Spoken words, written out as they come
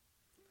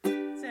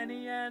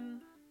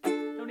N-E-N.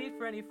 No need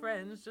for any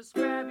friends, just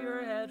grab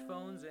your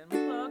headphones and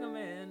plug them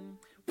in.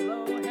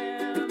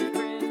 Blowham,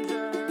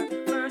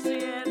 Cringer,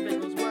 Mercy, and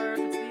Bigglesworth.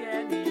 It's the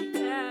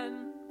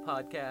N-E-N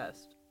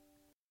podcast.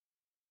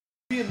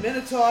 Be a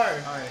Minotaur.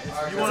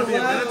 Alright, You want to be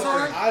a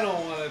Minotaur? I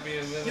don't want to be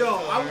a Minotaur. Yo,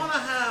 I want to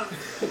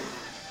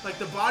have like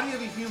the body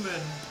of a human,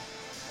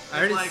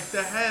 and like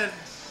the head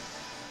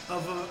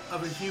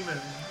of a human.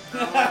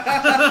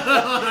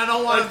 I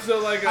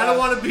don't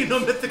want to be no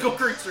mythical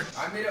creature.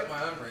 I made up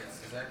my own race.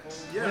 Is that cool?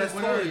 Yeah, that's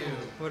What totally are you?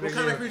 cool. What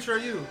kind of creature are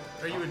you?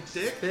 Are you a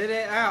dick? Spit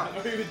it out.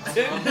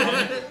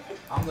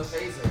 I'm the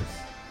phasers.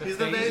 He's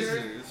the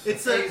phasers.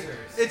 It's Phasers.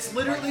 It's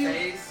literally. Like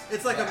phase,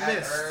 it's like a but at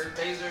mist. Earth,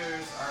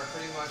 phasers are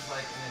pretty much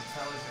like an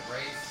intelligent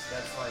race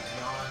that's like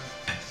beyond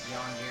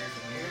years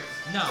and years.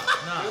 No.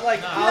 You're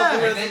like no.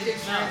 And they algorithms. can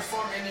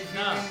transform into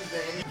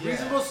humans.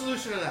 Reasonable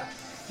solution to that.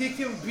 He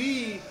can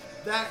be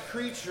that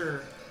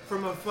creature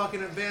from a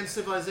fucking advanced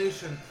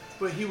civilization,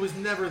 but he was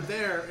never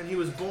there, and he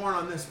was born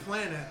on this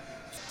planet.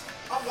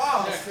 Oh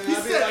wow! Yeah, He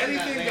said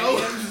anything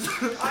goes.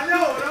 I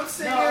know, and I'm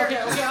sitting No,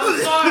 here. okay, I'm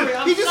sorry.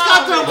 He just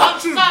got done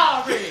watching.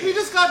 Sorry. He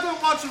just got done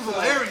watching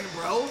Valerian,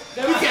 bro.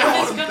 There You was can't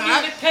hold him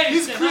back. miscommunication,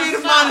 His I'm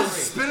creative mind is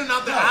sorry. spinning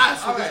out the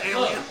ass with Alright, his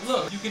alien.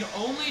 look, you can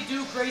only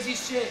do crazy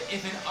shit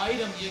if an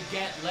item you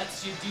get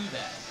lets you do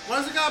that.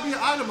 Why does it gotta be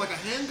an item like a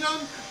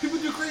handgun? People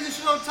do crazy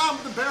shit all the time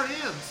with their bare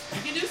hands.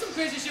 You can do some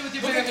crazy shit with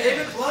your Look bare at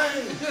David hands.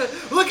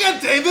 Blaine. Look at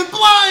David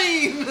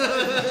Blaine!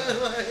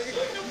 Like,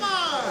 come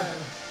on.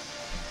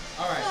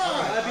 Alright,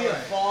 Can I be a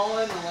alright.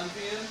 fallen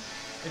Olympian?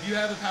 If you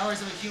have the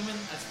powers of a human,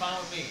 that's fine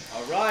with me.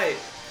 Alright.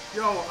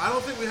 Yo, I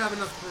don't think we have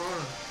enough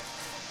Corona.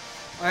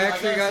 I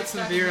actually got a some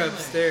 6-pack beer of Inland.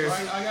 upstairs.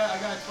 I got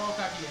a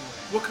 12-pack of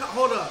Inland.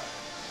 Hold up.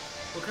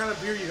 What kind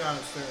of beer you got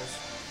upstairs?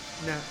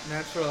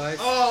 Natural ice.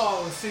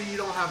 Oh, see, you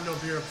don't have no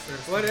beer upstairs.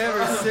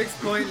 Whatever, Is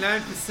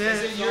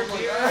 6.9%. it your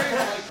beer?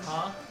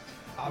 Huh?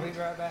 I'll be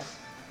right back.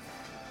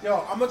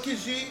 Yo, I'm a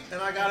Khajiit,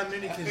 and I got a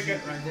mini I think I Khajiit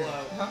should right here.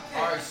 glow.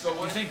 Alright, so You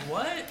what's think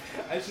what?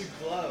 I should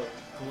glow.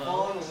 Glow?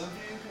 Fallen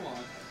Olympian? Come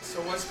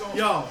on. what's going?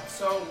 Yo,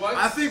 So what's?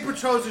 I think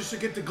Petrosa should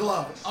get the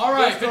glow.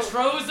 Alright,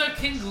 Petrosa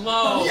can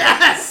glow.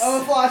 Yes!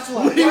 Oh, a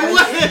flashlight. We Why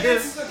win! is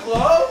this the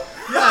glow?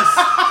 Yes!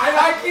 And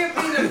I can't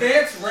be an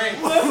advanced race.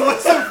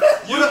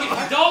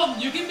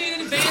 Dalton, you can be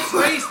an advanced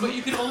race, but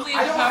you can only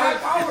I have don't the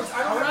have power. powers.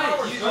 I don't Alright, have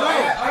powers. you- Alright,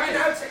 I alright.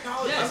 can have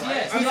technology. Yes, right?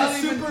 yes. He's not a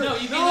even- super. no,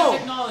 you can no, have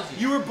technology.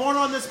 You were born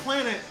on this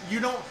planet. You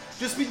don't.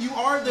 Just be. You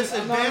are this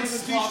I'm not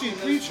advanced even talking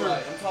species this creature, right.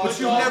 I'm but talking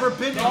you've about- never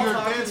been to I'm your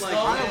talking advanced like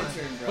island.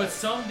 lantern, bro. But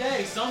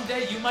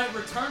someday you might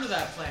return to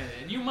that planet,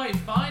 and you might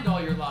find all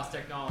your lost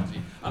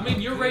technology. I mean,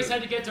 your race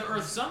had to get to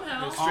Earth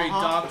somehow. Straight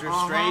Doctor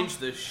Strange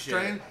this shit.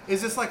 Strange.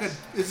 Is this like a?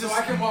 Is So this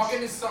I can walk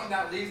into something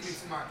that leads me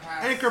to my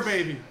past. anchor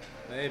baby?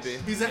 Maybe.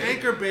 He's an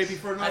anchor baby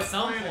for another At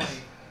some planet.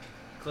 point.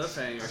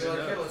 Cliffhanger. I'll be like,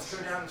 okay, let's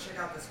go down and check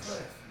out this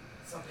cliff.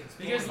 Something's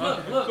Because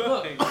going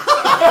look.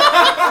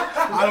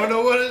 I don't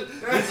know what it.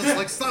 It's just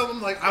like something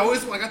like I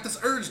got this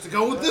urge to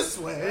go this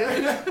way.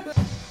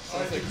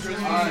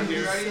 Alright,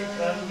 you ready?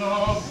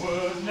 love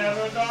would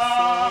never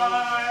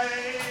die.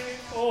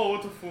 Oh,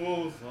 what a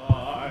fool's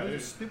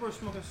eyes. People are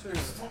smoking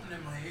cigarettes. Something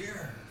in my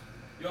ear.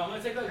 Yo, I'm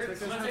gonna take like 3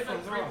 puffs. I'm gonna take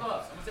like 3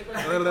 puffs.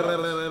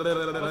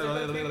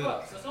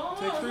 That's all.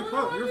 Take 3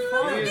 puffs. You're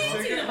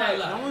fine.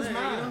 No one's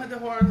mad. You don't have to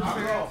hard I'll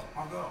go.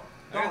 I'll go.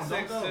 I got Don't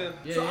 6 go. too.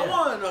 Yeah, So I yeah.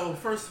 want to know,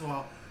 first of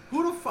all,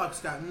 who the fuck's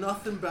got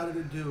nothing better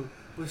to do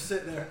but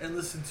sit there and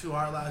listen to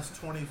our last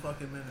 20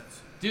 fucking minutes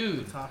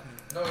Dude. talking?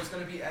 No, it's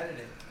gonna be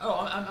edited.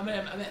 Oh, I'm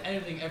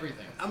editing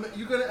everything.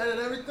 You gonna edit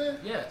everything?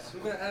 Yes.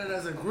 We're gonna edit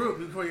as a group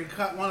before you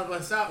cut one of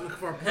us out. Look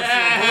for our personal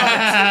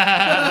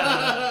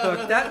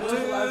Fuck that.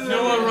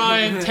 Noah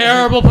Ryan,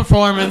 terrible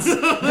performance.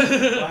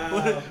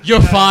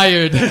 You're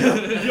fired.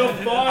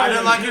 I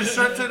didn't like his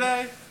shirt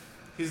today.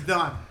 He's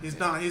done. He's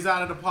done. He's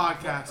out of the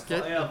podcast.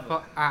 Get the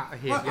fuck out of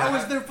here, But I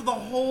was guys. there for the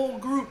whole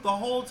group, the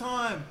whole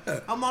time.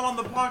 I'm not on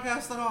the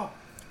podcast at all.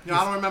 Yeah,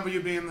 I don't remember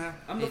you being there.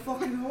 I'm the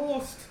fucking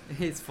host.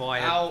 He's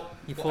fired. Out.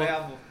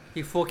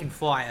 He fucking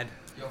fired.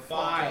 You're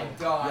Fine. fucking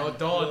done. You're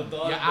done.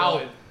 You're You're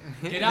out.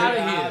 Get out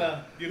of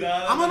here. Get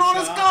out I'm an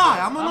honest guy.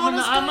 I'm an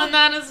honest I'm guy. an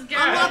honest guy.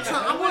 I'm not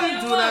trying. I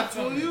wouldn't do that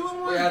to you. I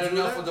We wouldn't had do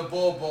enough that. of the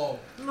bull bowl.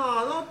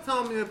 No, don't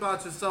tell me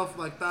about yourself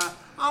like that.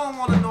 I don't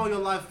want to know your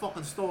life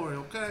fucking story,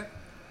 okay?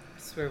 I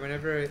swear,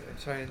 whenever I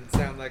try and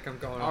sound like I'm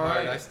going All hard,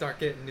 right. I start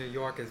getting New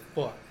York as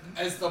fuck.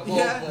 It's the bull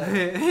Yeah. bowl.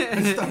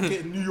 I start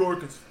getting New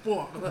York as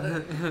fuck.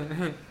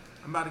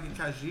 I'm about to get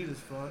Khajiit as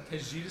fuck.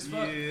 Is you just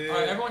fuck? Yeah.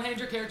 Alright, everyone hand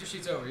your character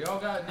sheets over. Y'all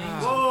got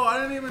names. Whoa, I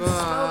didn't even spell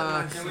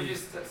Fuck. it. Can we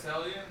just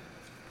tell you?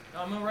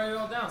 I'm gonna write it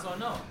all down so I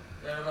know.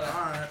 Yeah,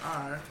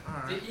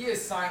 Alright. the E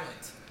is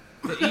silent.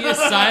 The E is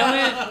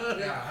silent.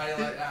 Yeah, how do you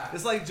like that?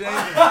 It's like Jamie.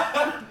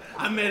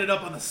 I made it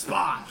up on the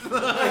spot. You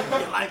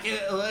like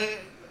it? Like,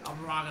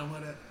 I'm rocking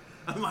with it.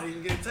 I might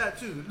even get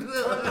tattooed.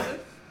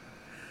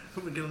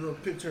 I'm gonna get a little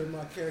picture of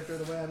my character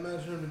the way I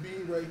imagine him to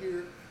be right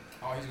here.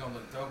 Oh, he's gonna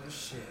look dope as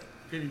shit.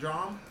 Can you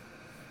draw him?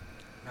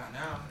 Not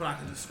now. But I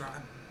can describe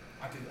him.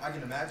 I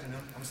can imagine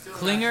him. I'm still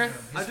Klinger?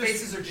 imagining him. I His just-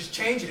 faces are just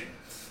changing.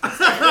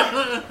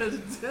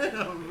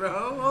 Damn,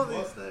 bro. All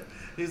these things.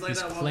 He's like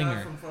He's that one Klinger.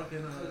 guy from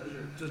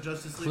fucking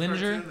Justice League Klinger?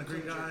 cartoon, the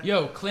green guy.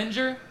 Yo,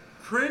 Klinger?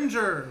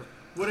 Cringer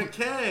with a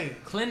K.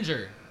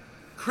 Klinger.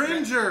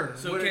 Cringer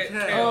So with a K- K.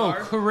 K- Oh,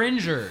 R?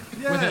 Cringer.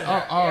 Yeah. With an,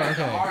 oh, The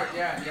okay. R,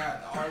 yeah,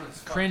 the R looks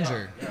fucked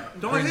Cringer. up. Yeah.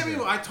 Don't hit Cringer.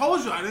 me. I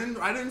told you I didn't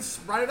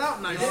write it out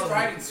He nice. did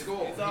write in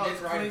school. He thought He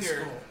did write in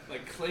Klinger, school.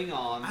 like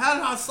Klingon.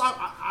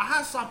 I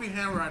had sloppy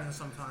handwriting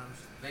sometimes.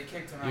 They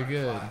kicked him You're out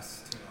good. of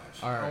class too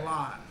much. All A right.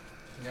 lot.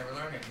 He never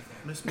learned anything.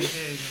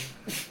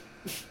 Misbehaving.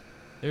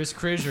 There's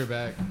Cringer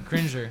back.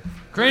 Cringer.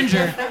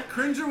 Cringer.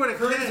 Cringer with a K.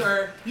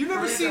 Cringer. You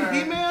never seen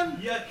Cringer. He-Man?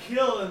 You're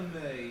killing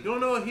me. You don't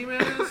know what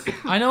He-Man is?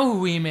 I know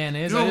who E-Man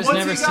is. Dude, I just what's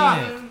never he seen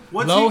got? it.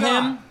 What's Low he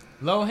got? him.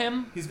 Low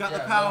him. He's got Yeah,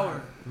 the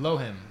power. Low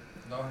him.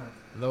 Low him.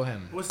 Low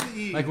him. What's the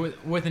E? Like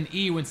with an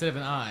E instead of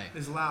an I.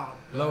 Is loud.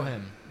 Low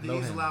him. The Low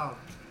E's him. loud.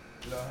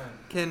 Low him.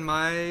 Can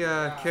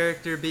my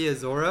character be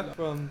Azora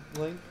from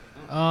Link?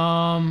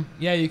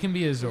 Yeah, you can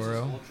be a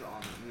Zoro.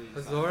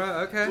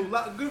 Azora? Okay.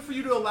 Good for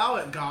you to allow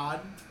it, God.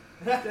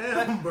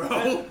 Damn,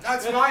 bro.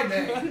 That's my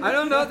name. I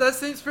don't know. That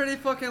seems pretty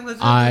fucking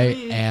legit to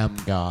me. am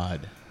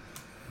God.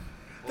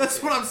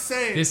 That's what I'm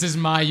saying. This is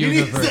my He needs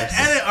universe. to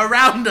edit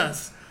around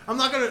us. I'm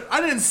not gonna.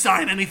 I didn't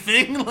sign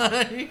anything.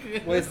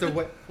 Like. Where's the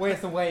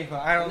waiver?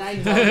 I don't.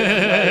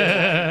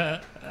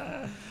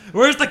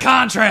 Where's the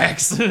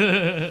contracts?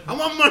 I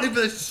want money for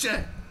this shit.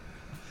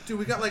 Dude,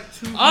 we got like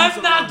 2 weeks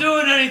I'm not on.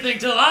 doing anything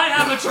till I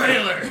have a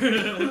trailer.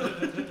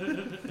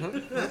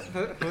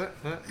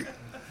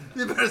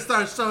 You better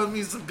start showing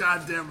me some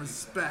goddamn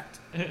respect.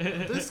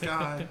 This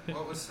guy.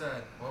 What was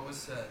said? What was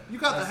said? You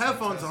got the Testing,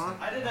 headphones testing. on.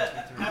 I did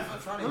that.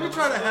 Let me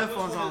try the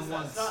headphones on It's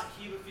once. not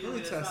hemophobia, Let me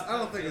it's test. not I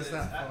don't think pedophilia, it's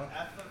that far.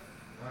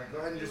 Alright, go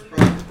ahead and just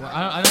Well,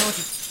 I don't know what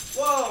to...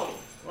 Whoa!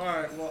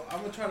 Alright, well,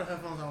 I'm gonna try the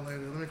headphones on later.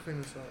 Let me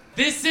clean this up.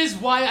 This is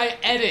why I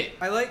edit.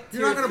 I like.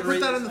 You're not tier gonna put three-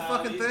 that in the That's how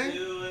fucking you thing?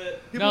 do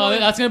it. People No, like-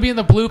 that's gonna be in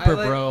the blooper, I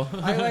like, bro.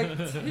 I like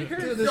tier. Dude,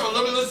 there's Yo,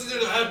 let me listen to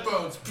the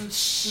headphones.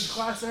 there's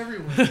glass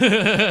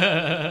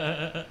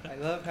everywhere. I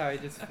love how he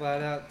just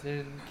flat out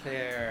didn't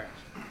care.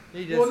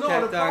 He just Well, no,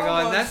 kept the on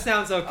problem going. That was-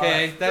 sounds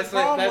okay. the That's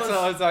problem that's was-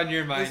 what was on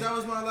your Because mind. that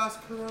was my last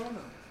Corona.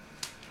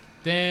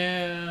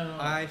 Damn.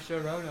 I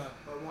Sharona.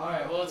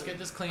 Alright, well, let's get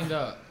this cleaned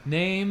up.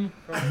 Name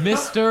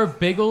Mr.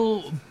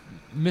 Bigglesworth?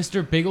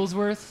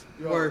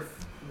 Worf.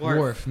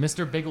 Worf.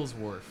 Mr.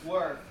 Bigglesworth.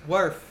 Work.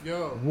 Worf.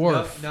 Yo.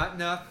 Worf. No,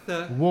 not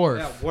the. Worf.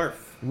 Yeah,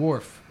 Worf.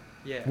 Worf.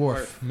 Yeah.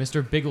 Worf.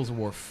 Mr.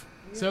 Bigglesworth.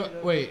 So,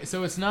 wait,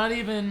 so it's not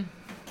even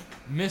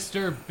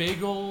Mr.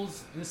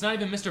 Biggles. It's not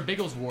even Mr.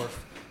 Bigglesworth.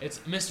 It's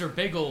Mr.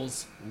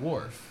 Biggles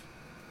Wharf.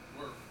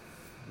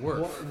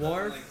 Worf.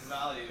 Worf. Like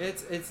value.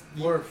 It's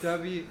Worf.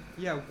 W.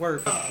 Yeah,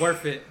 Worf.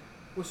 Worf it.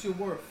 What's your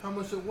worth? How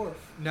much it worth?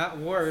 Not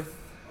worth.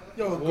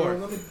 Yo, Worth. girl,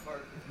 let me.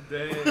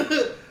 Dang.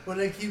 When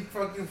they keep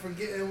fucking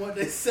forgetting what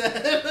they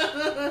said.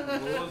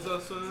 What was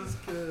that sentence?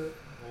 Good.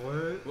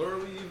 What? What are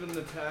we even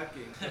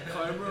attacking?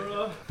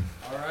 Chimera?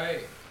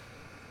 Alright.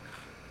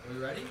 Are we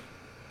ready?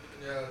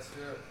 Yeah, let's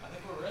do it. I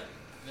think we're ready.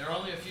 There are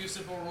only a few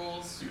simple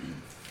rules.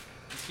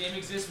 This game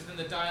exists within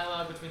the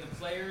dialogue between the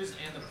players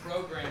and the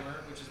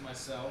programmer, which is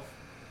myself.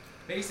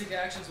 Basic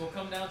actions will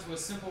come down to a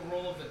simple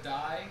roll of the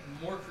die.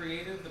 The more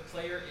creative the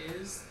player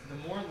is, the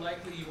more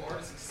likely you are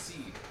to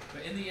succeed.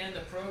 But in the end,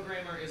 the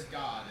programmer is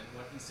God, and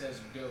what he says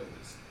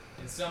goes.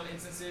 In some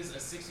instances, a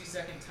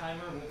 60-second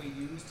timer will be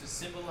used to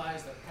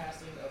symbolize the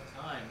passing of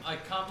time.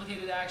 Like,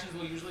 complicated actions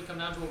will usually come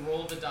down to a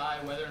roll of the die,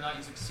 whether or not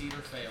you succeed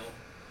or fail.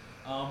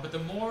 But the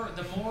more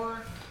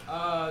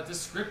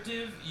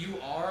descriptive you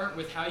are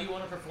with how you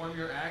want to perform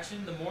your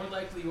action, the more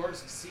likely you are to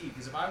succeed.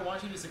 Because if I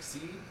want you to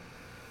succeed,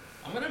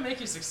 I'm gonna make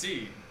you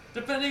succeed,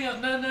 depending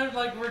on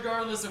like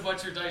regardless of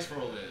what your dice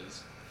roll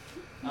is.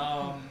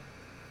 Damn.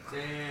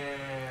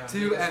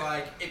 Two Niggas at-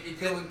 like, if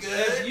you're doing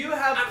good, If you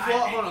have I plot,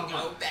 might hold make on, you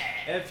hold go on.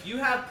 bad. If you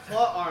have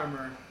plot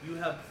armor, you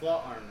have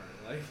plot armor.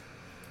 Like,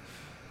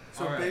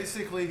 So Alright.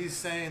 basically, he's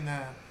saying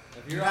that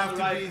if You you're have on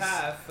the to right be-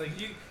 path, like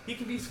he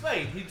can be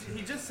swayed.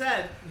 He just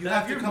said You that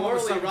have if to you're come up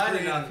with morally something right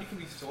creative. enough, you can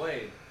be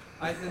swayed.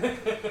 I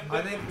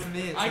think to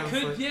me it I sounds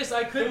could, like yes,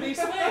 I could be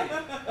swayed.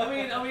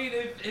 I mean,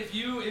 if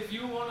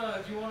you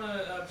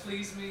wanna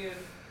please me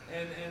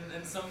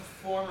in some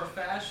form or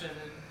fashion,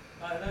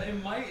 and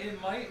it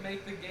might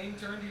make the game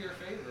turn to your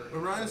favor. But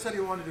Ryan said he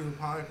wanted to do a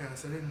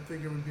podcast. I didn't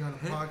think it would be on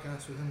a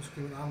podcast with him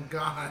screaming, "I'm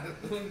God."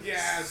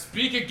 Yes.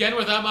 Speak again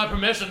without my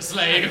permission,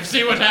 slave.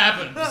 See what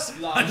happens. That's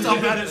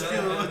how bad it's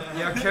feeling.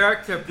 your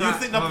character. You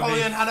think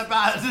Napoleon had it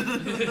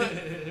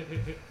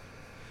bad?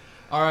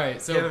 All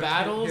right, so He'll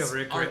battles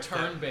regret are that.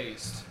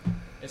 turn-based.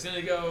 It's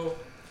gonna go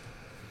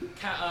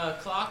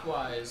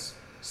clockwise,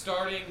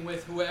 starting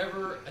with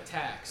whoever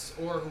attacks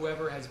or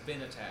whoever has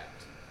been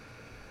attacked.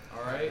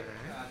 All right.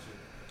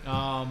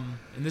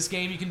 In this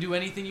game, you can do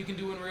anything you can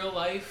do in real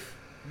life.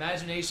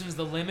 Imagination's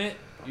the limit.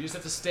 You just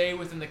have to stay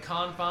within the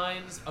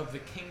confines of the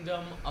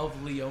kingdom of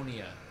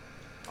Leonia.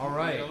 All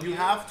right. You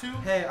have to.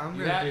 Hey, I'm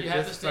You gonna have, do you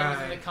have to just stay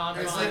within the fine.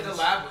 confines. It's like the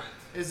labyrinth.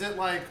 Is it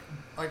like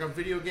a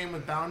video game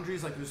with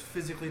boundaries? Like there's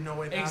physically no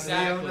way past it?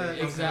 Leona,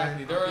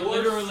 Exactly. There are You're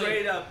literally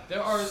straight up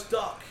there are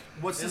stuck.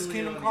 What's this in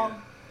kingdom Leonia. called?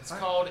 It's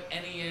called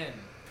NEN.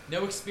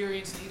 No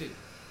experience needed.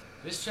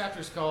 This chapter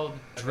is called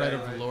Dread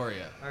of right.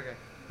 Valoria. Okay.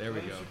 There we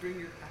Why go. don't you bring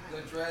your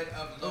The dread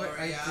of Oh, I do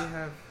Loria.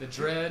 have. The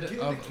Dread Get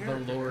of into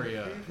character.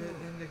 Valoria. Get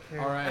into character.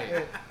 All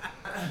right.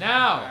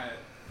 Now,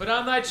 put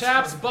on thy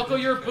chaps, buckle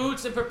your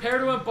boots, and prepare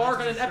to embark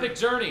on an epic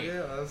journey.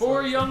 Yeah, that's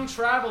Four awesome. young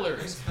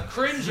travelers,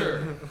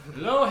 Cringer,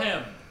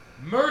 Lohem,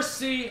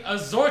 Mercy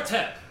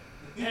Azortep,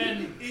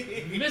 and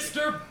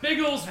Mr.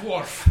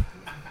 Bigglesworth,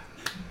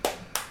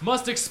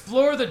 must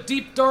explore the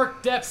deep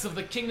dark depths of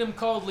the kingdom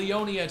called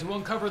Leonia to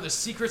uncover the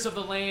secrets of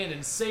the land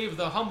and save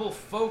the humble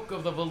folk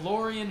of the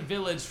Valorian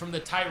village from the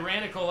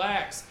tyrannical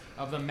acts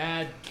of the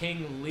mad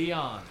King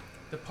Leon.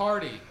 The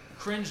party,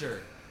 Cringer,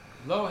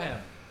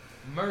 Lohem,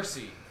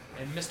 Mercy,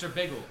 and Mr.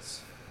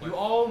 Biggles. You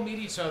all meet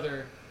each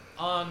other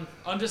on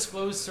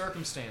undisclosed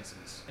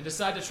circumstances and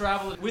decide to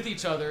travel with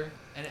each other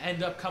and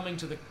end up coming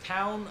to the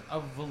town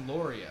of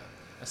Valoria,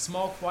 a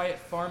small, quiet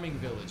farming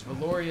village.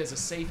 Valoria is a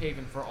safe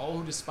haven for all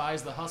who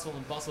despise the hustle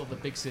and bustle of the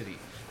big city.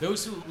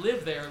 Those who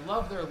live there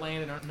love their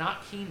land and are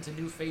not keen to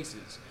new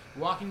faces.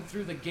 Walking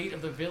through the gate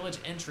of the village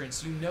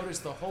entrance, you notice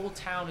the whole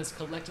town is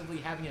collectively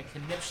having a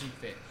conniption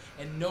fit,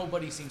 and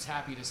nobody seems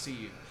happy to see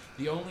you.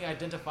 The only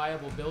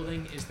identifiable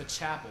building is the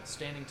chapel,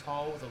 standing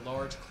tall with a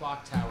large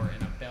clock tower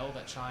and a bell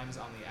that chimes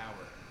on the hour.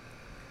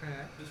 Okay.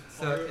 This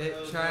So part it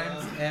of,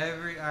 chimes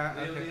every. Okay.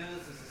 Leonia,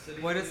 is this a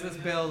city What in does this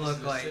Leonia? bell This look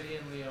is the like? city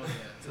in Leonia.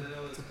 Do they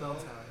know what It's a it's bell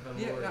called? tower.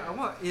 Yeah, Valoria. I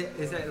want.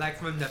 Is it like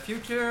from the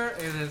future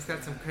and it's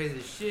got some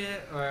crazy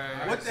shit or?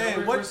 Alright, What- so hey,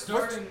 we're what-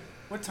 starting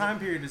What time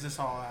period is this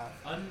all at?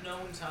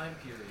 unknown time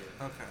period.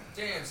 Okay.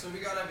 Damn, so we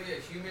gotta be a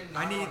human.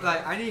 I not need on like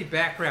Earth. I need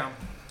background.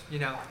 You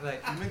know,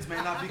 like. Humans may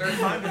not be There's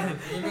confined.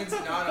 humans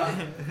not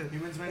on.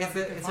 Humans may not Is, be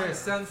it, is there a confined.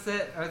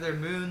 sunset? Are there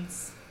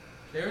moons?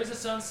 There is a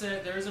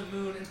sunset, there is a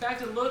moon. In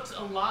fact, it looks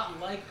a lot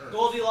like Earth.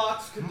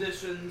 Goldilocks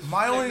conditions.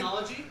 My only-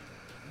 technology.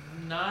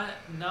 Not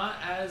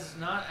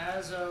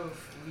as of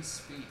we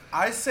speak.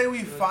 I say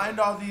we find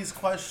all these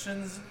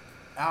questions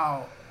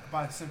out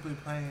by simply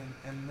playing,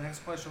 and the next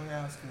question we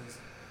ask is,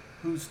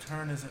 whose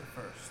turn is it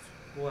first?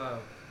 Whoa.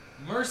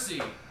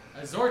 Mercy,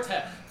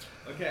 Azortep.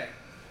 Okay,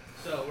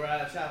 so we're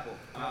at a chapel.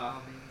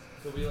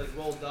 So we like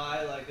roll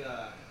die like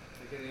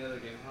any other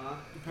game, huh?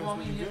 Depends Well, I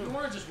what mean, you if do. you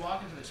want to just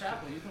walk into the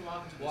chapel, you can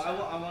walk into the Well,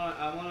 chapel.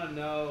 I want to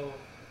know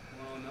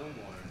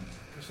more.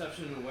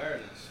 Perception and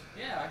awareness.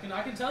 Yeah,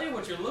 I can tell you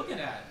what you're looking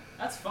at.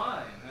 That's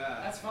fine. Yeah.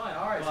 That's fine.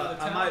 All right. So But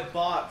the I town. might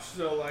botch,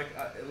 so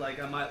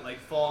I might like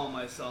fall on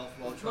myself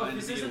while Look, trying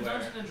this to be isn't aware.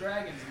 Dungeons and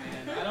Dragons,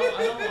 man.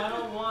 I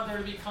don't want there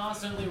to be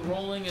constantly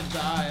rolling a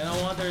die. I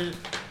don't want there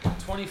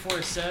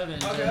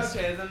 24/7.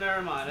 Okay, then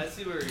never mind. I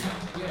see where you're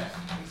going. Yeah,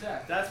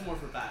 exactly. That's more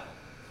for battle.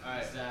 All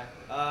right.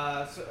 Exactly.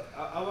 So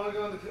I want to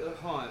go in the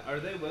hold on. Are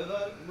they with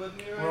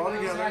me right We're all now?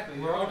 together. Exactly.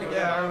 We're all together.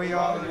 Yeah, are we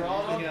all You're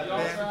all together? you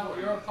all travel.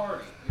 You're a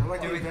party. We're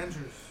like Do the we-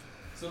 Avengers.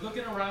 So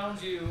looking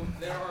around you,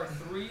 there are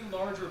 3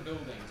 larger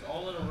buildings,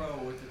 all in a row,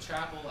 with the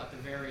chapel at the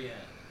very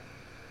end.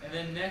 And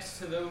then next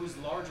to those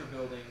larger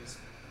buildings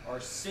are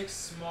 6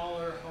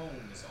 smaller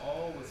homes,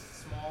 all with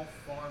small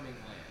farming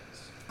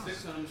lands.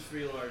 6 homes,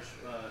 3 large.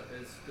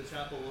 Is the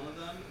chapel one of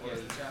them? Or Yes,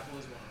 is the chapel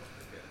is one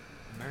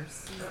of them.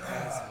 Mercy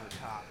As as the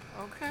top.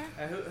 Okay.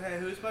 Hey,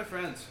 who's my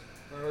friends?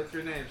 What's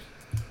your names?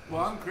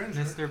 Well, I'm Cringer.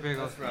 Mr.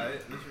 Biggles. That's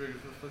right. Mr.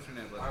 Biggles, what's your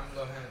name, buddy? I'm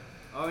Lohan.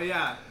 Oh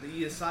yeah, the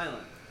E is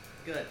silent.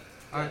 Good.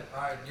 Alright.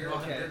 Alright, you're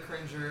Okay. you're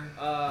Cringer.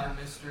 Uh,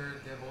 You're Mr.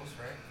 Dibbles,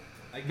 right?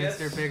 I guess.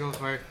 Mr.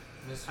 Bigglesworth.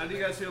 Mr. How do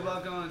you guys feel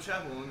about going to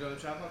chapel? Want to go to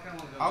chapel? I kind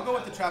of want to go. I'll to go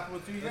with the chapel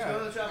with you, Let's go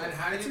to yeah. the chapel. And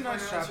how do It's you a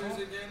nice pronounce chapel.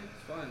 yours again?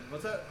 It's fine.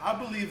 What's that? I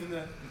believe in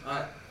the.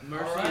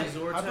 Mercy Alright. is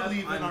Zortep. I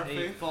believe in I'm our a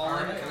faith. fallen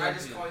Alright, can I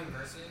just Olympian. call you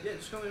Mercy? Yeah,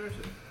 just call me Mercy.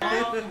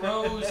 Long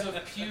rows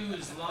of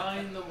pews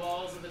line the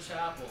walls of the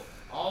chapel,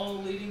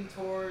 all leading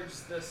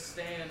towards the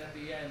stand at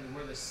the end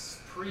where the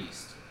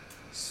priest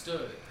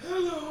stood.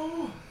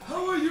 Hello,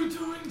 how are you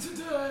doing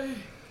today?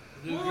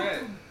 Doing great.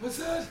 What's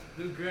that?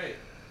 Doing great.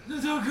 You're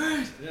doing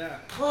great. Yeah.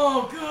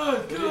 Oh,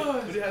 good,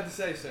 What do you have to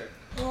say, sir?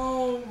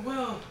 Oh,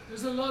 well,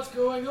 there's a lot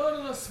going on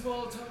in a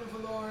small town of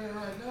Valoria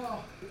right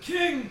now. The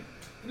king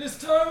and his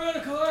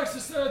tyrannical acts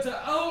decided to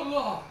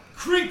outlaw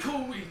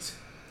crinkle wheat.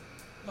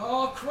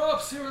 Our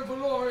crops here in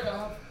Valoria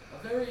have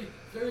a very,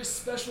 very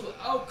special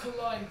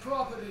alkaline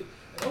property,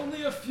 and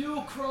only a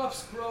few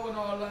crops grow in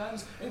our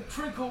lands, and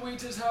crinkle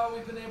wheat is how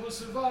we've been able to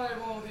survive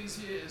all these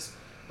years.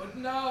 But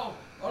now,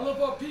 all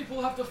of our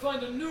people have to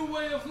find a new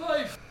way of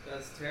life.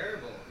 That's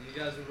terrible. You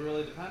guys are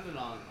really dependent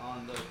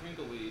on the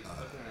crinkle wheat,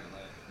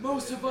 apparently.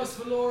 Most of us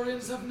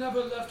Valorians have never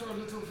left our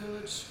little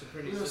village. It's a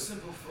pretty We are sim-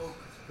 simple folk.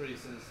 It's a pretty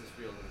sinister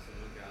realism.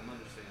 Okay, I'm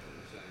understanding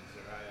what you're saying,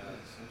 sir.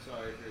 I'm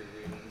sorry for your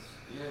grievance.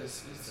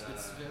 Yes, it's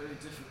Uh, very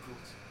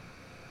difficult.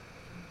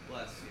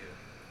 Bless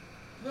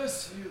you.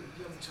 Bless you,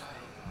 young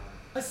child.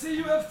 I see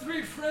you have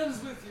 3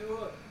 friends with you.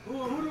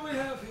 Who do we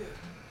have here?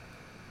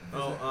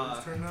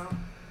 Whose turn now?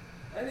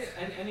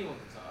 Anyone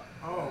can talk.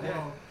 Oh,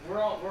 well.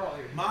 We're all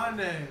here. My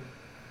name,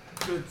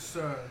 good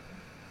sir,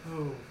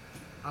 who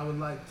I would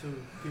like to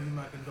give you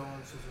my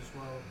condolences as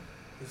well,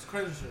 is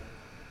Cringer,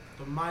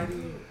 the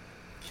mighty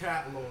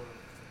Cat Lord.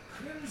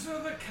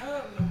 Cringer the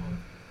Cat Lord.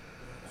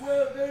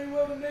 Well, very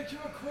well to make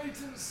your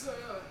acquaintance, sir.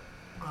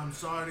 I'm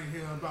sorry to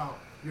hear about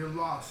your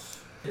loss.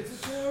 It's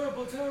a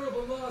terrible,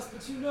 terrible loss,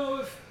 but you know,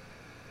 if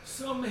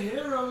some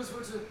heroes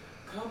were to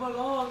come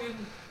along and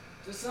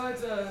decide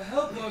to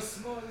help our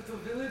small little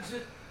village,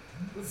 it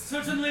would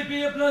certainly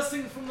be a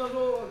blessing from the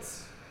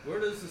lords. Where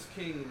does this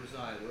king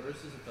reside? Where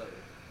is his abode?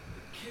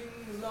 The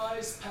king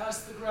lies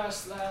past the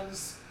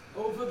grasslands,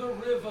 over the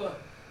river,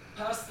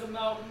 past the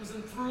mountains,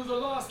 and through the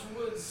lost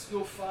woods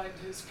you'll find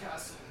his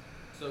castle.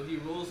 So he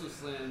rules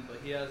this land, but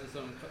he has his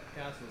own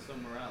castle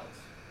somewhere else.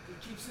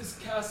 He keeps his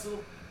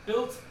castle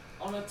built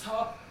on the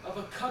top of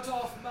a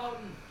cut-off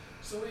mountain,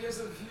 so he has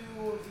a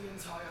view of the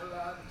entire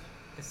land.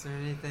 Is there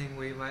anything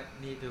we might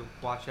need to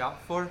watch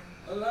out for?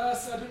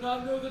 Alas, I do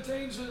not know the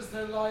dangers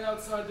that lie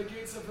outside the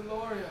gates of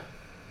Veloria,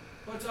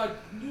 but I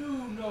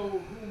do know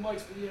who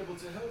might be able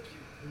to help you.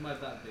 Who might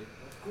that be?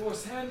 Of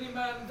course,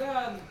 Handyman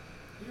Dan.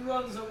 He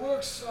runs a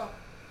workshop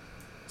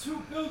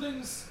 2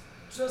 buildings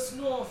just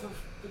north of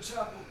the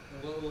chapel.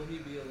 And what will he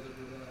be able to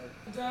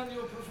provide?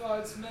 Daniel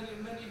provides many,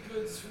 many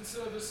goods and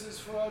services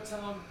for our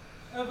town.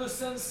 Ever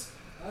since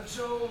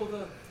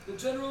Joel, the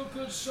general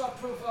goods shop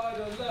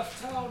provider,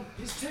 left town,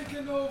 he's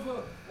taken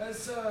over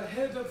as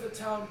head of the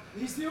town.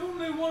 He's the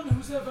only one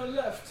who's ever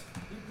left.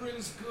 He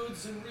brings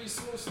goods and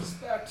resources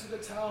back to the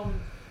town,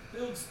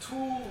 builds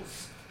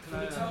tools for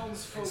the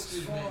townsfolk's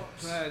Excuse me.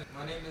 farms.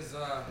 My name is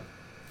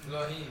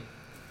Rahim.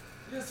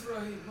 Yes,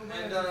 Rahim.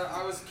 And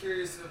I was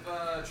curious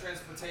of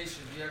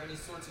transportation. Do you have any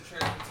sorts of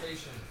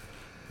transportation?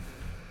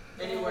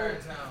 Anywhere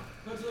in town.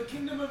 But the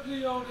Kingdom of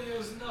Leonia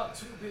is not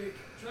too big.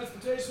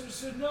 Transportation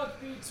should not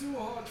be too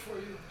hard for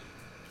you.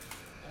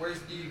 Where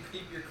do you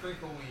keep your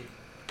crinkleweed?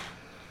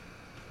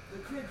 The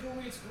crinkle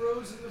wheat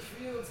grows in the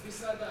fields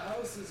beside the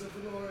houses of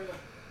Veloria.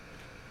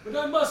 But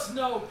I must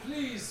know,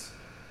 please,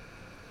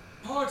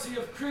 party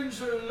of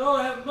Cringer,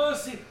 Lord have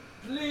mercy,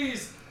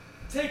 please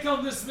take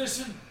on this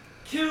mission,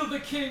 kill the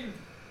king,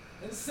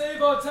 and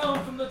save our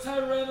town from the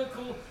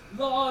tyrannical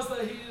laws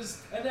that he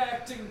is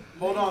enacting.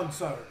 Hold on,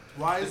 sir.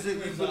 Why is it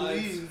you Resides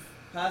believe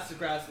past the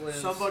grasslands,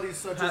 somebody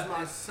such as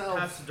myself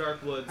past the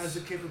dark woods, has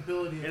the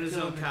capability of in his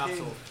killing own the castle?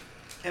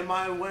 king? Am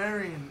I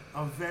wearing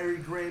a very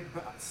great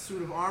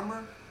suit of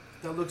armor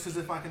that looks as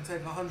if I can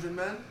take 100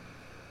 men?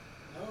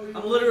 No, you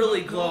I'm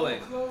literally wear normal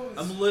glowing. clothes.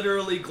 I'm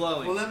literally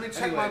glowing. Well, let me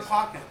check my Anyways.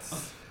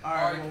 pockets. All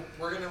right. Alright, Well,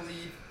 we're gonna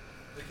leave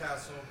the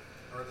castle,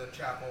 or the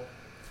chapel.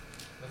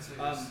 Let's leave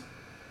Um, this.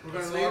 we're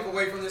Let's gonna walk leave.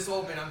 away from this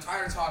old man. I'm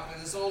tired of talking to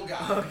this old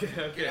guy.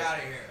 Okay. Get out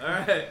of here. All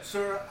right.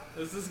 Sir,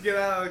 Let's just get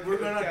out of the we're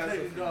gonna castle. take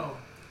and go.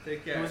 Take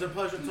It care. was a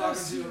pleasure talking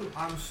Bless to you. you.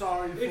 I'm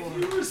sorry If for.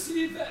 you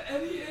receive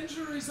any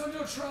injuries on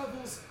your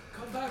travels,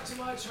 come back to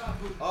my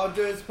chapel. All I'm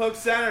doing is poke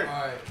center.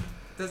 Alright.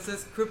 Does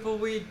this cripple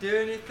weed do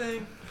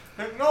anything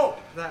Hey, no.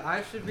 that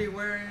I should be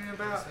worrying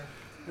about?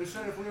 They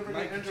said if we ever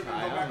Mike, get injured, we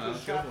I go don't back know. to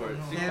the Go chapel. for it.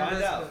 No. See, Cannabis,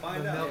 find out, the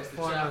find milk out. Yes, the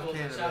form of chapel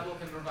cannabis.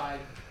 can provide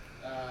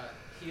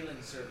healing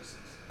services.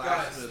 Guys,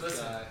 Blacksmith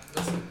listen. guy.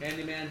 Listen.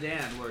 Handyman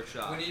Dan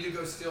workshop. We need to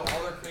go steal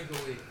all their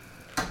crinkleweed.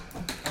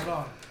 Hold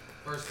on.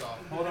 First off.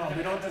 Hold on.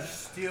 We don't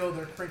just steal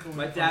their crinkle.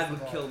 My first dad of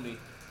would all. kill me.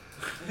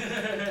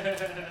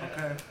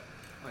 Okay.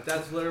 My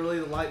dad's literally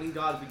the lightning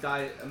god. We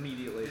die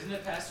immediately. Isn't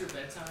it past your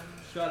bedtime?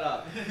 Shut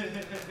up.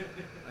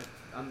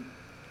 I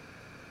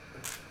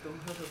don't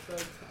have a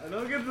bedtime. I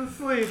don't get to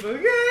sleep.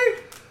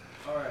 Okay.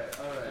 Alright.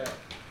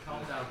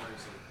 Calm down,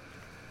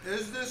 Mercy.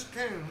 Is this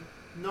king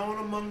known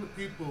among the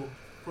people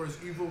for his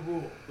evil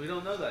rule? We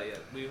don't know that yet.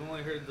 We've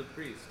only heard the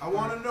priest. I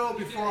want to know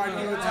before I give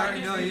I it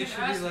don't to know, you. you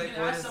should be like,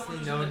 what is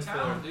he known in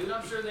town, for? dude.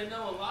 I'm sure they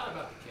know a lot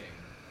about the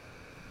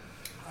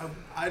king.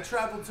 I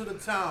traveled to the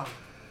town.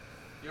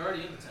 You're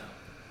already in the town.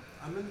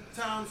 I'm in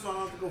the town, so I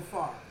don't have to go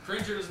far.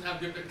 Cringer doesn't have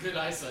good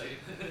eyesight.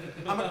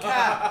 I'm a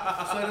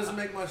cat, so that doesn't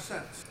make much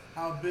sense.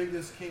 How big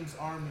this king's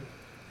army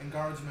and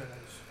guardsmen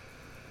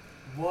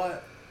is.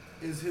 What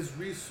is his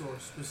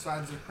resource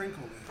besides the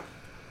crinkleweed?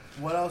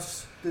 What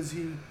else does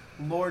he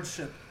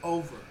lordship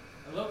over?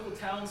 A local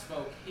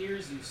townsfolk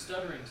hears you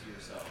stuttering to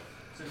yourself.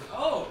 Says,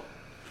 "Oh,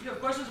 you have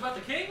questions about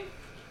the king?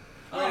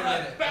 Wait a Oh,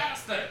 that minute.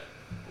 bastard!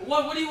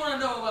 What do you want to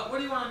know about? What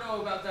do you want to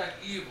know about that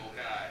evil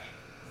guy?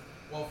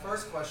 Well,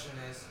 first question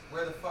is,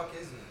 where the fuck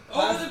is he?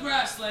 Over Past- the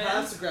grasslands.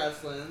 Past the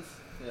grasslands.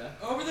 Yeah.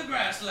 Over the On a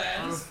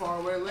grasslands.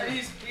 faraway And land.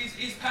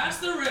 he's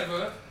past the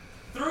river,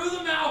 through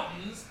the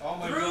mountains, Oh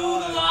my through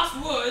God. the lost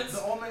woods,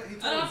 The old man, he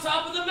and told on us.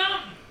 top of the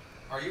mountain.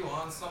 Are you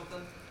on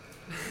something?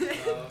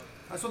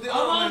 That's what the I'm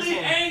other on man the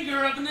told me.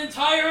 anger of an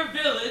entire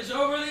village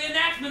over the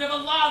enactment of a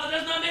law that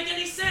does not make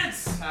any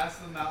sense.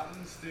 Past the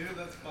mountains, dude.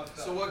 That's fucked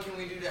up. So what can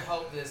we do to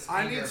help this?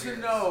 I king need of to yours?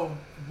 know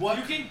what.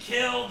 You can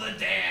kill the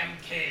damn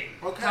king.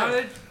 Okay. How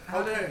did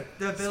Okay.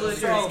 the So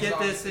villagers Charles get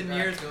this Johnson in back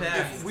years to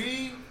past? If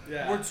we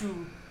Yeah. were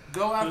to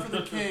go after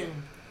the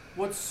king,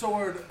 what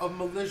sort of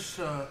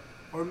militia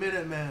or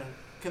Minuteman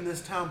can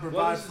this town What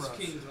provide is for this us?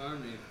 king's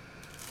army?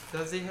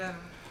 Does he have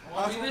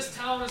Well, I mean, this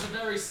town is a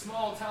very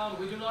small town.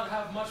 We do not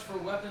have much for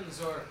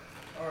weapons or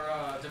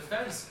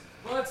defense,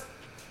 but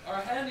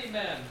our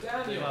handyman, We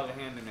Daniel, have a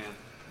handyman.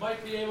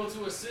 might be able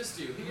to assist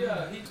you.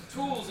 He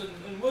tools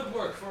and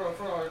woodwork for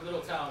our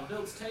little town,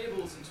 builds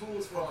tables and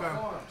tools for Okay. our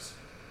farms.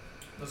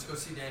 Let's go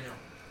see Daniel.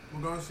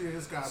 We're going to see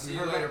this guy. See We you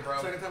heard later,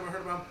 about- bro. Second time I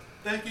heard about him.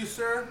 Thank you,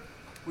 sir.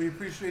 We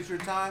appreciate your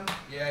time.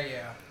 Yeah.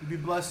 You be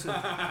blessed.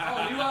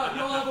 Oh, you all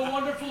have a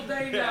wonderful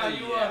day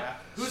now.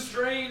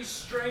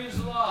 Strange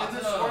lot. In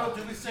this world,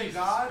 do we say Jesus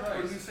God or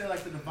Christ. do we say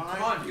like the divine?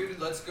 Come on, dude.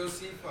 Let's go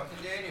see fucking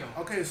Daniel.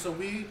 Okay, so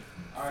we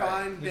All right.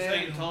 find We say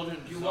Daniel. intelligent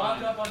You design.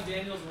 walk up on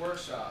Daniel's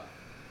workshop.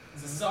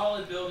 It's a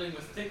solid building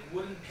with thick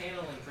wooden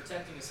paneling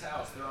protecting his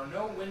house. There are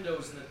no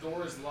windows and the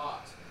door is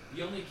locked.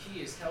 The only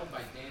key is held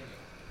by Daniel.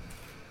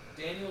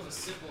 Daniel is a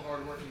simple,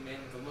 hard-working man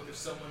with the look of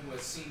someone who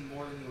has seen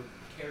more than he would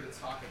care to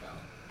talk about.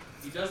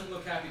 He doesn't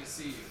look happy to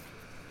see you.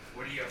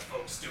 What are you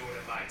folks doing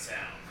in my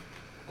town?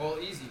 Well,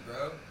 easy,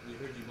 bro. We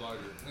heard you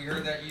blogger. We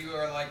heard that you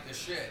are like the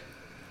shit.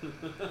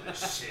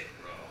 Shit,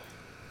 bro.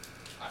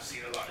 I've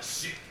seen a lot of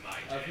shit in my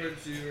I've heard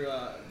you're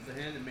the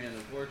handyman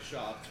of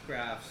workshops,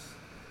 crafts,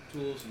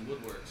 tools, and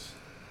woodworks.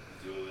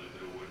 do a little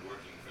bit of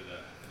woodworking for the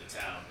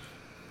town.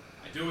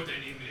 I do what they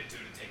need me to do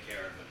to take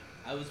care of them.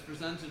 I was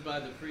presented by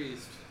the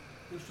priest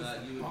Who's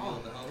that you would be able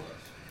to help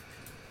us.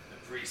 The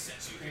priest sent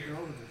you Take here.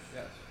 over this.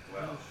 Yes.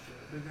 Well,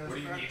 Big ass what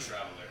do you need, factory.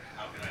 traveler?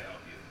 How can I help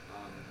you?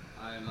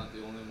 I am not the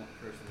only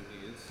person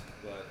who needs,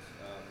 but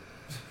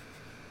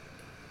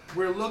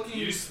We're looking.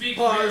 You speak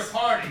for your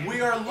party.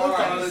 We are looking.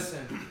 Alright,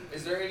 listen.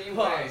 Is there any way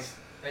Pause.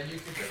 that you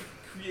could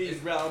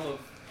create realm of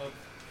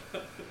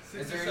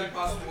Is there any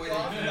possible way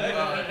that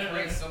you can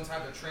create some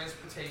type of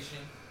transportation,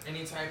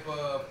 any type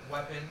of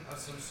weapon of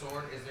some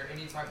sort? Is there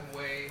any type of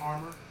way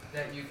Armor.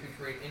 that you could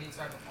create any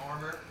type of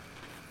armor?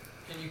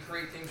 Can you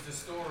create things to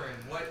store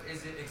in? What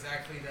is it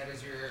exactly that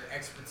is your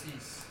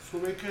expertise? So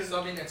we can.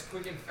 Something that's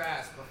quick and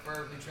fast,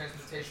 preferably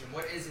transportation.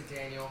 What is it,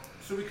 Daniel?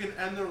 So we can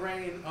end the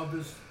reign of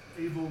this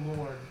evil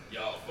lord.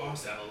 Y'all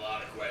folks have a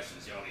lot of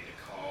questions. Y'all need to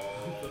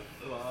call.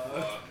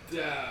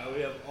 yeah,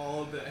 we have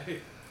all day.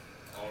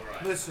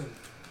 Alright. Listen,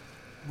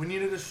 we need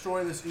to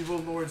destroy this evil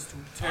lord's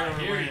I terror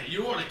hear reign. you.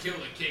 You want to kill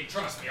the king.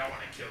 Trust me, I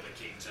want to kill the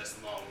king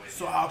just along with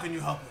So you. how can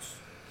you help us?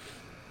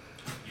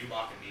 You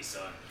mocking me,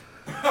 son.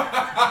 No.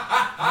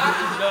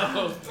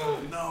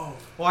 No.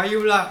 Why are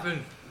you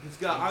laughing? He's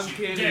got Don't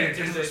you uncanny dare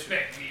intimidation.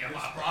 disrespect me and my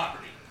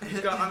property. He's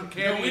got You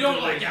uncanny know, we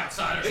don't like intimidation.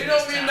 outsiders He in don't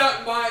this mean town.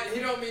 nothing by it. He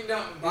don't mean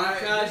nothing by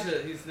He's it.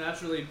 passionate. He's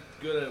naturally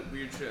good at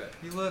weird shit.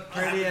 You look I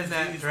have pretty a in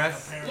that disease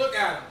dress. like a parrot. Look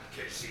at him.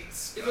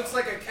 Khajiits. He looks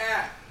like a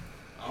cat.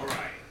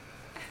 Alright.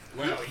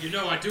 Well, you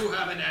know, I do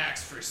have an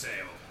axe for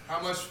sale. How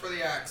much for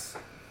the axe?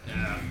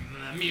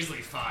 A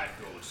measly 5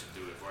 gold should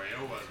do it for you.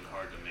 It wasn't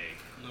hard to make.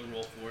 No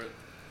roll for it.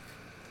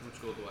 Which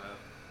gold do I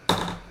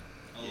have?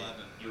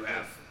 11. You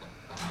have.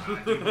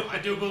 I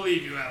do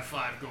believe you have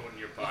 5 gold in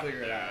your pocket.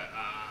 figure it there. out.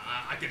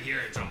 I could hear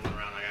it jumbling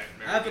around. I got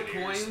very I have a good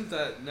ears. coin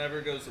that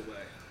never goes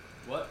away.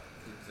 What?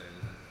 Didn't say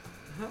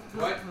anything.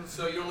 What?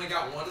 So you only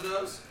got one of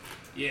those?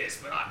 Yes,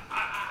 but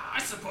I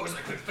suppose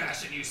I could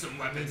fashion you some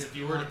weapons if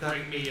you were to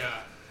bring me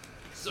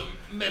some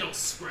metal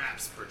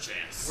scraps,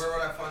 perchance. Where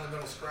would I find the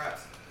metal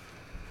scraps?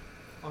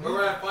 Where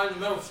would I find the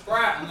metal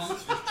scraps?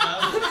 Amongst the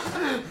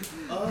towns.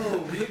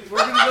 Oh, we're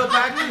gonna go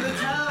back to the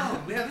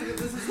town. We have to.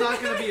 This is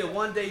not gonna be a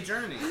one-day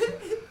journey.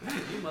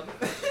 You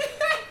motherfucker.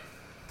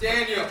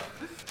 Daniel,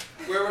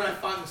 where would I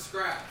find the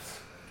scraps?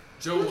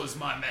 Joel is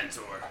my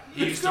mentor.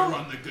 He used to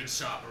run the good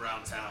shop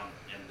around town,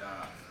 and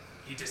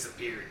he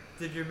disappeared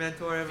Did your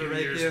mentor a ever few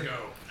rape years you? ago.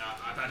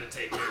 I've had to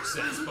take care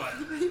since, but All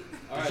the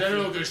right,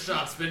 general so good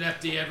shop's been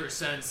empty ever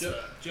since.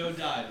 Joe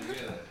died. You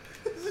get it.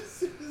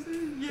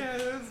 Yeah,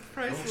 that was Don't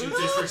priceless. you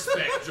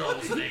disrespect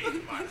Joel's name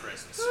in my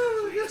presence,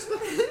 sir, please.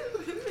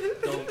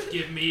 Don't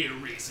give me a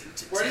reason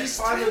to Where do you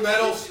test find the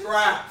metal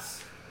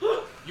scraps?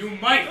 You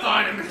might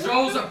find him in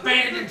Joel's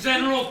abandoned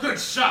general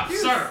goods shop, He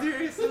was sir.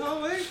 serious the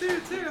whole way through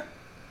too.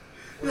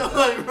 No,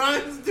 like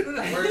Ryan's doing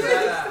it. Where's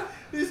that at?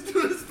 He's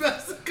doing his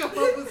best to come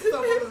up with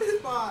stuff on the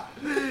spot.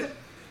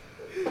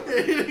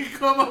 He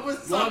come up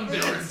with One something.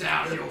 building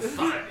down, you'll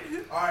find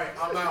it. Alright,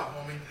 I'm out,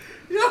 homie.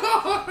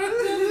 Yo,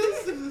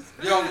 this is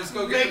Yo, let's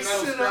go get the metal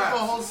mixing up the scraps.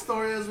 whole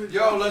story as we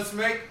Yo, go.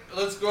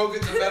 let's go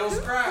get the metal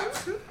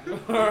scraps.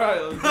 All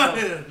right, let's go.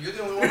 Ryan, You're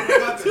the only one with a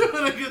you're weapon.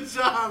 doing a good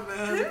job,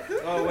 man.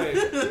 Oh wait,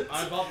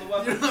 I bought the You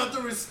weapon. don't have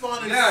to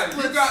respond in Yeah,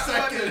 split you got the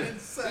second. weapon.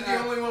 It's, You're the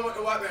only one with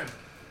a weapon.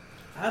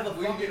 I have a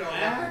We can fucking get our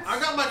axe. I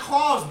got my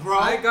claws, bro.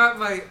 I got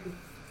my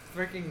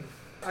freaking.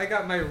 I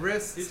got my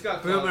wrist. He's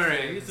got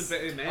boomerang. He's a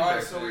big man. Alright,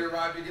 back so there. we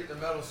arrived to get the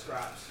metal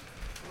scraps.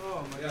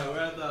 Oh my Yeah, god. we're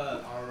at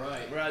the.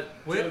 Alright. We're at.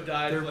 What? Joe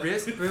died. The but-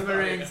 wrist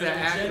boomerangs that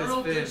act General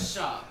as goods fins.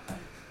 shop.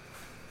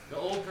 The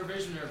old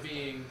provisioner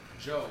being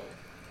Joe.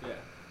 Yeah.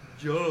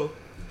 Joe.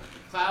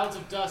 Clouds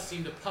of dust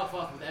seem to puff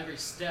up with every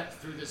step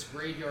through this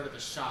graveyard of a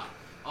shop.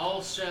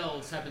 All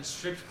shelves have been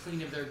stripped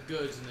clean of their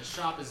goods, and the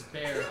shop is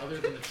bare other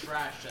than the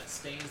trash that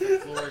stains the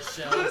floor,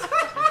 shelves, and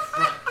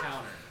front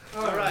counter.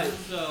 All right,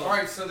 so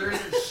Alright, so there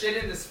isn't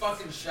shit in this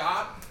fucking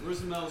shop? where's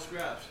the metal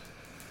scraps?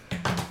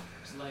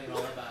 Just laying all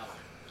about.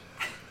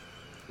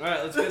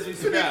 Alright, let's get some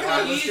scrap.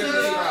 Alright, let's get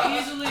this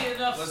scrap. Easily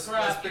enough Let's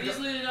scrap. pick up-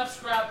 Easily enough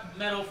scrap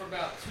metal for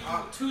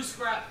about two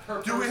scrap per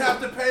person. Do we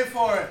have to pay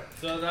for it?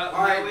 So that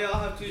Alright, now we all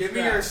have 2 Give scraps.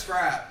 me your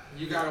scrap.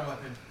 You got a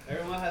weapon.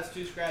 Everyone has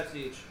 2 scraps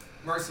each.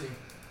 Mercy,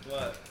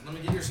 What? let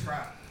me get your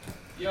scrap.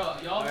 Y'all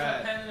got a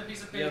Alright. pen and a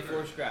piece of You have paper.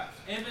 4 scraps.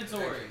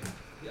 Inventory.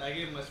 Yeah, I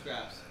gave him my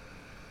scraps.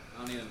 I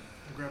don't need them.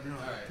 Grab your own.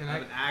 Alright. Can I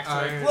have an axe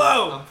Iron right.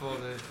 Whoa!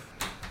 unfolded.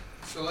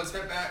 So let's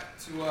head back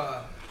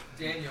to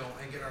Daniel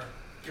and get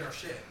our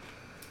shit.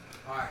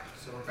 Alright,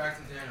 so we're back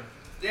to Daniel.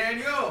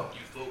 Daniel! You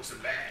folks are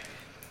back.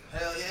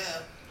 Hell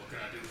yeah. What can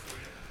I do for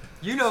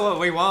you? You know what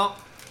we want.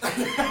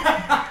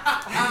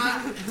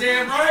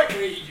 Damn right!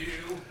 Hey,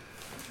 you.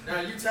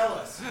 Now you tell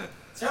us.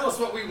 Tell us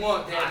what we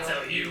want, Daniel. I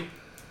tell you,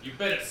 you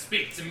better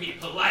speak to me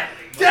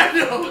politely.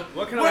 Daniel!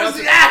 What kind of Where's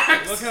weapon? the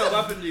axe? What kind of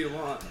weapon do you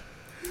want?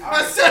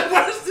 I said,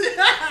 where's the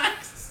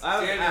axe? I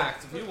have an Daniel.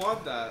 axe. If you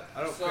want that,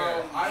 I don't So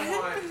care. I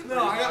want.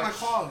 No, I got my pretty much-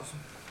 claws.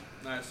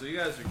 Alright, so you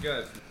guys are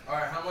good.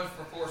 Alright, how much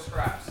for 4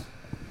 scraps?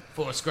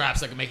 4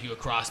 scraps, I can make you a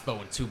crossbow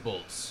and 2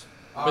 bolts.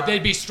 All But right.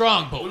 they'd be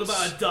strong bolts. What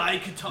about a die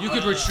katana? You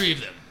could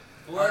retrieve them.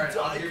 Alright,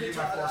 I'll give you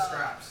my 4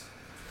 scraps.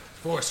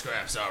 4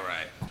 scraps,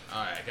 alright.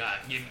 Alright, God,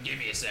 give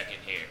me a second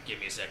here. Give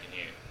me a second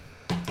here.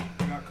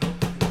 I got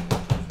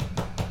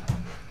coke.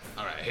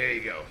 Alright, here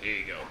you go. Here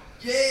you go.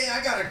 Yeah,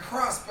 I got a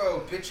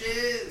crossbow,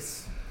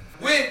 bitches.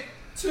 With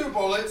 2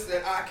 bullets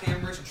that I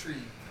can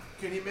retrieve.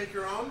 Can you make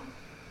your own?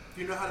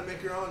 Do you know how to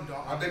make your own,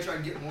 dog? I bet you I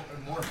can get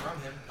more from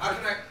him. How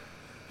can I?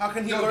 How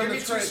can he No, learn give the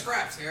me 2 trait?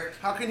 scraps, Eric.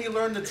 How can he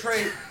learn the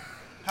trait?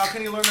 How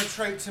can he learn the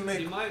trait to You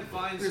make? might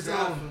find His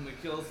scraps own. when we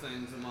kill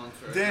things amongst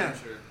our Dan.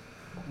 adventure.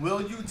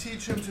 Will you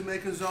teach him to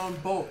make his own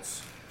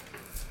bolts?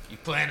 You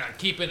plan on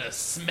keeping a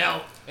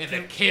smelt and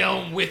a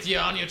kiln with you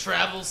on your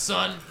travels,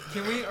 son?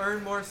 Can we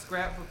earn more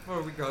scrap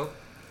before we go?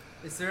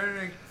 Is there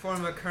any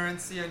form of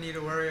currency I need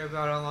to worry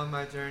about along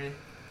my journey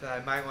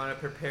that I might want to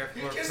prepare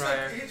for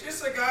prior? He's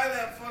just a guy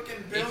that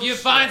fucking builds If you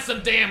shit. find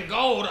some damn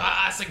gold,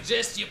 I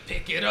suggest you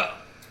pick it up.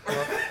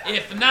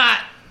 If not,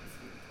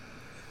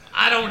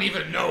 I don't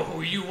even know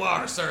who you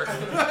are, sir.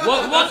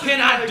 What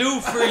can I do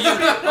for you?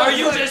 Are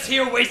you just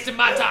here wasting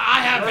my time?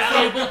 I have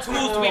valuable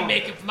tools to be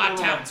making for my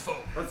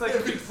townsfolk. It's like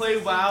if you play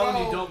WoW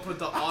and you don't put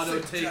the auto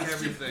take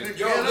everything.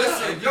 Yo,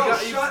 listen,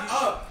 shut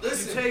up.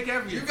 Listen, You take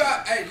everything.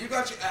 you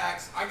got your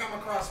axe. I got my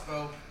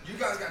crossbow. You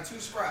guys got 2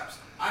 scraps.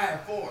 I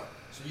have 4,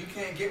 so you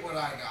can't get what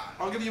I got.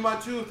 I'll give you my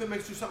 2 if it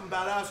makes you something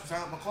badass, because I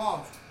got my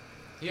claws.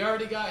 He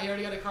already got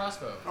a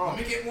crossbow. Let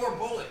me get more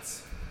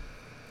bullets.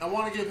 I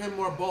want to give him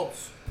more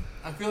bolts.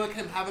 I feel like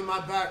him having my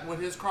back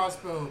with his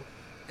crossbow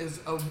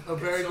is a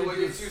very So good with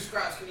your use. 2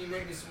 scraps, can you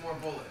make me some more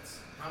bullets?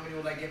 How many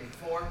will that get me?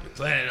 4? You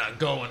planning on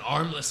going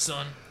armless,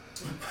 son?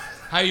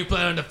 How you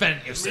planning on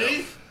defending yourself?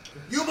 Me?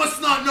 You must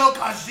not know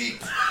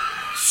Khajiit.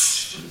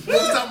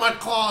 Pulls out my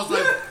claws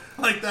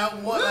like that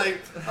one, like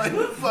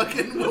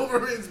fucking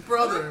Wolverine's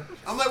brother.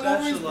 I'm like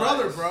Wolverine's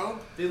brother, bro.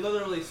 They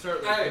literally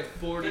start like with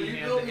 40 can you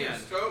hand build to me a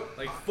hand. scope?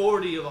 Like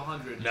 40 of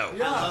 100. No.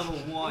 Yeah. At level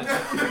 1.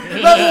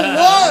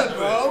 Level 1,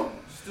 bro.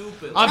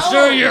 Stupid. I'm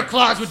sure your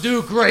claws would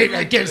do great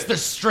against the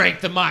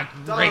strength of my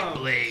great Dumb.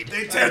 blade.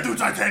 They tear through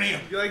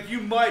titanium.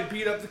 You might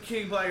beat up the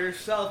king by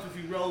yourself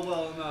if you roll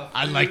well enough.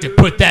 I'd like to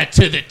put that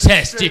to the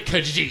test, you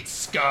Khajiit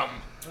scum.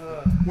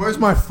 Where's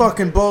my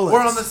fucking bullets?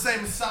 We're on the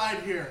same side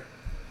here.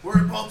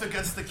 We're both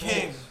against the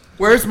king.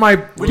 Where's my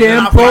We damn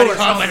cannot fight bullets?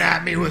 Coming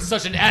at me with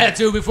such an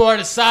attitude before I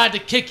decide to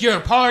kick your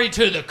party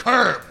to the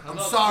curb. I'm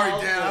sorry,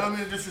 Dan. I don't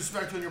mean to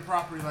disrespect you on your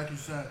property, like you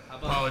said. How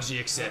about, Apology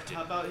accepted.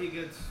 how about he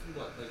gets,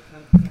 what, like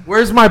 10?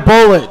 Where's my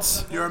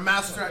bullets? You're a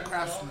master at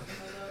craftsman.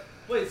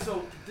 Wait,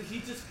 so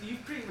you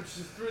pretty much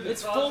just threw the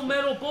It's crossbow. full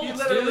metal He bolts,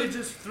 literally dude.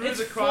 just threw It's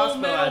the full crossbow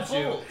metal at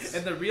you. bolts.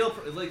 And the real,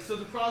 so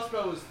the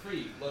crossbow was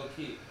free, low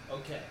key.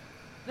 Okay.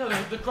 No,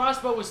 the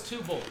crossbow was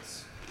 2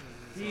 bolts.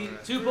 He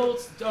 2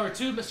 bolts, or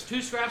 2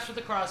 scraps for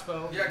the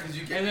crossbow. Yeah, because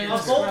you gave And me then A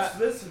it's your bolt's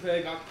this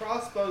big, a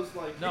crossbow's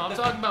like. No, I'm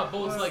talking about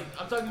bolts like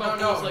bolts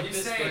like he's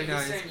this. saying, big. No,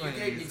 he's he's saying you playing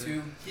gave me music.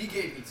 2. He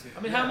gave me 2.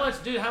 I mean, how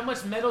much, dude? How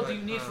much metal do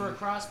you need for a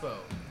crossbow?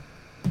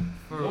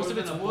 For Most of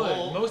than it's a wood.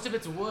 bolt. Most of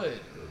it's wood.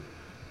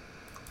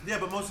 Yeah,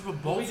 but most of the But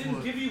we bolts didn't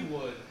would. give you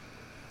wood.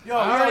 Yo,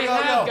 I already yo,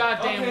 have yo.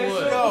 goddamn Okay, wood.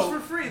 so it Yo, was for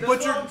free. That's but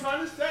what you're- I'm trying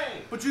to say.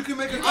 But you can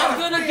make a I'm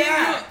gonna give you.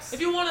 axe. If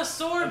you want a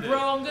sword, bro,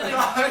 I'm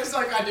gonna. It's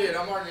like I did.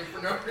 I'm arguing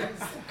for no reason.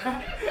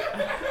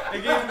 I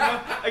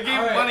gave him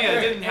Alright, money I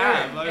Eric, didn't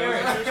have. Like,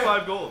 Eric. here's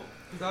 5 gold.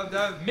 Dub.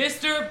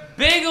 Mr.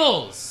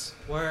 Biggles,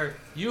 Word.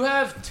 you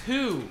have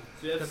 2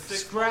 So you have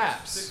 6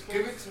 scraps. 6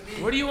 Give it to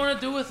me. What do you want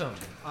to do with them?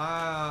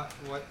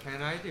 What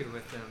can I do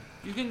with them?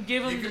 You can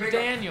give them You can to make a-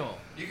 Daniel.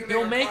 You can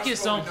He'll a make you crossbow with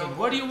something. no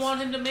What do you bullets.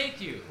 want him to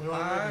make you? What do you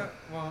want I to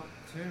want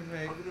to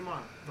make. I'll give you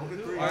mine. Don't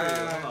get 3. Alright,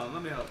 hold on,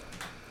 let me help.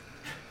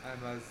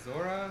 I'm a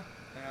Zora.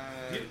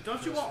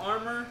 Don't you want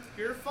armor?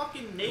 You're a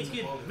fucking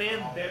naked man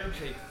bear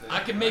cake thing. I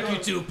can make you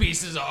 2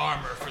 pieces of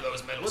armor for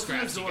those metal What's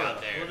scraps you Zora?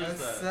 got there. What A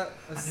is that?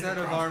 set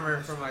of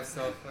armor for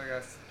myself, I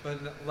guess, but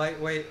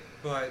lightweight,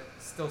 but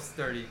still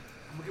sturdy.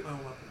 I'm gonna get my own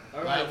weapon.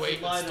 All Lightweight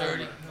so light and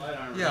sturdy. armor. Light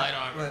armor. Yeah. Light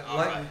armor. Light-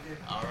 Alright.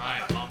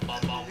 Alright. Bum, bum,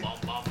 bum, bum,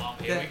 bum, bum.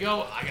 Here we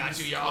go. I got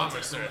you your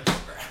armor, sir.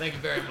 Thank you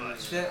very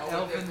much. That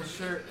elven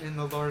shirt in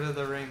the Lord of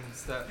the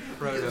Rings that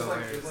Frodo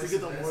wears. You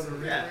get the Lord of the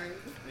Rings Yeah. ring?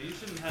 You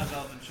shouldn't have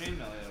elven chainmail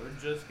yet.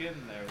 We're just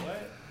getting there.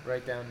 What?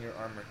 Write down your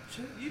armor.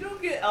 You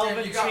don't get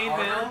elven you got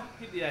chainmail. armor?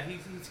 Yeah,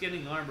 he's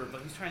getting armor,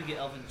 but he's trying to get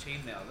elven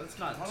chainmail. That's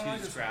not Why don't I 2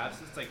 just- scraps.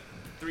 It's like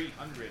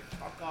 300.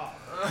 Fuck off.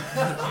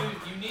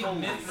 You need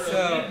Holy mithril. shit.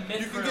 You You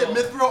need mithril. can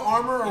get mithril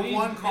armor or You need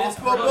one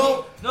crossbow mithril.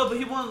 bolt. No, but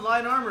he wanted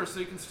light armor so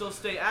he can still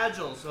stay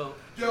agile. So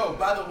Yo,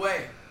 by the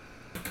way,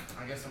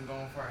 I guess I'm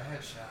going for a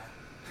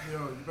headshot. Yo,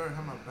 you better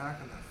have my back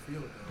on that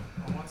field,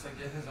 though. Well, once I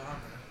get his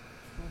armor.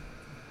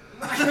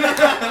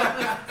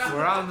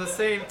 We're on the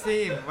same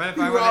team. What if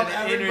You I robbed wanted to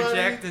everybody?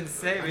 interject and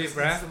save I you, just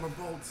need bruh? some more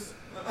bolts.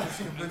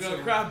 I'm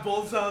gonna grab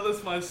bolts out of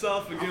this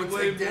myself and I'm get gonna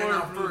way take Dan more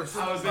out first.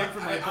 for I my was bang like, for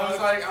my I was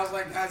buck.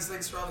 like, guys,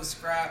 thanks for all the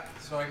scrap,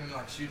 so I can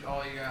like shoot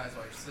all you guys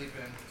while you're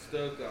sleeping.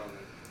 Stoke on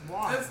it.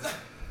 Why? That's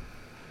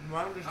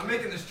Why would you I'm do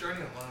making this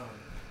journey alone.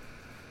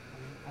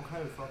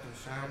 Okay, fucking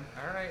Sam.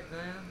 Alright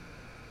then.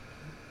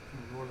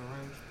 Lord of the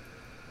Rings.